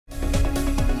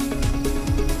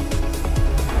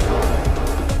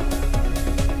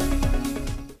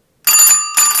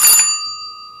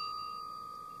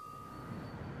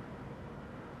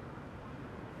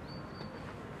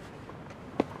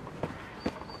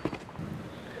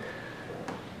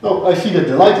Oh, I see that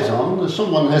the light is on.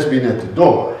 Someone has been at the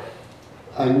door.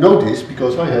 I know this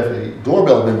because I have a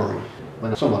doorbell memory.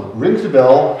 When someone rings the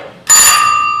bell,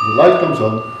 the light comes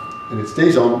on and it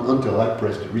stays on until I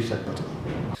press the reset button.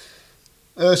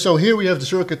 So here we have the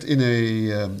circuit in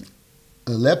a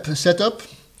lab setup.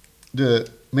 The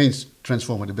main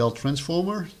transformer, the bell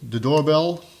transformer, the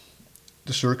doorbell,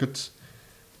 the circuit,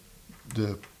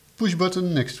 the push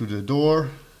button next to the door,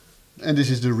 and this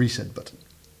is the reset button.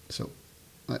 So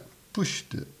I push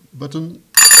the button.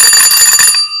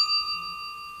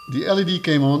 The LED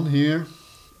came on here,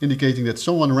 indicating that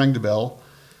someone rang the bell,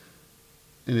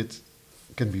 and it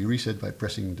can be reset by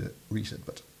pressing the reset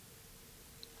button.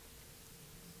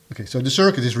 Okay, so the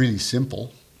circuit is really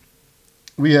simple.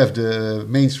 We have the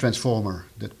mains transformer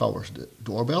that powers the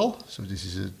doorbell. So this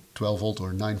is a 12 volt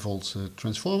or 9 volts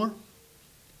transformer.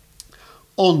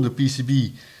 On the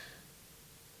PCB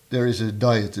there is a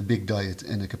diode, a big diode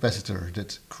and a capacitor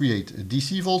that create a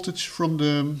DC voltage from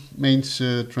the mains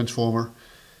transformer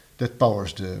that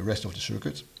powers the rest of the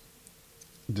circuit.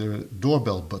 The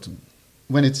doorbell button,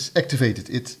 when it's activated,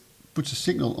 it puts a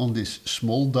signal on this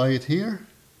small diode here,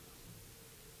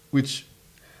 which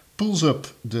pulls up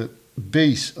the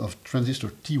base of transistor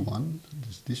T1,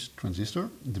 this transistor.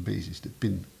 The base is the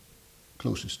pin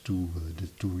closest to the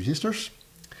two resistors.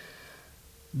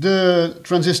 The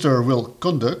transistor will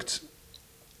conduct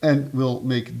and will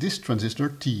make this transistor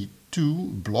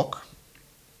T2 block.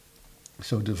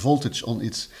 So the voltage on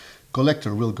its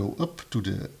collector will go up to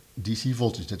the DC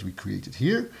voltage that we created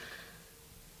here,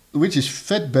 which is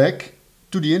fed back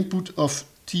to the input of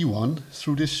T1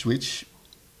 through this switch,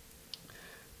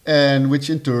 and which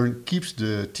in turn keeps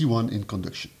the T1 in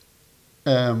conduction.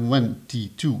 When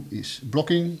T2 is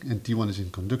blocking and T1 is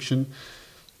in conduction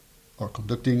or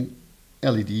conducting,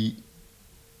 LED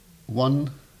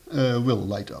 1 will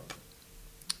light up.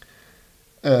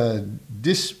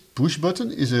 This push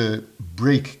button is a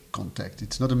break contact.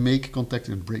 It's not a make contact,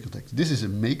 it's a break contact. This is a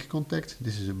make contact,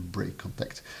 this is a break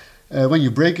contact. When you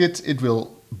break it, it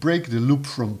will break the loop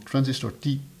from transistor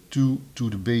T2 to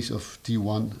the base of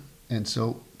T1, and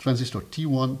so transistor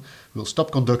T1 will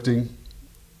stop conducting,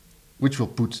 which will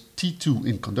put T2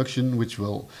 in conduction, which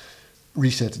will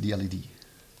reset the LED.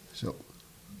 So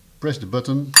press the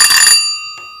button.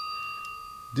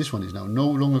 This one is now no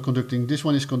longer conducting, this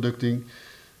one is conducting.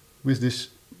 With this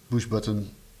push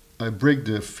button, I break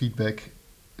the feedback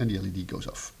and the LED goes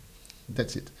off.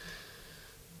 That's it.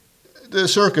 The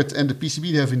circuit and the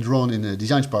PCB have been drawn in a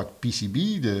DesignSpark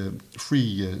PCB, the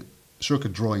free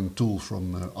circuit drawing tool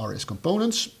from RS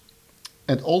Components.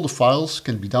 And all the files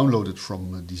can be downloaded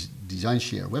from the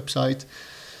DesignShare website,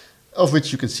 of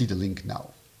which you can see the link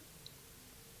now.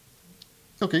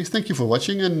 Okay, thank you for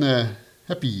watching and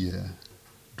happy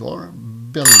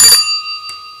doorbelling.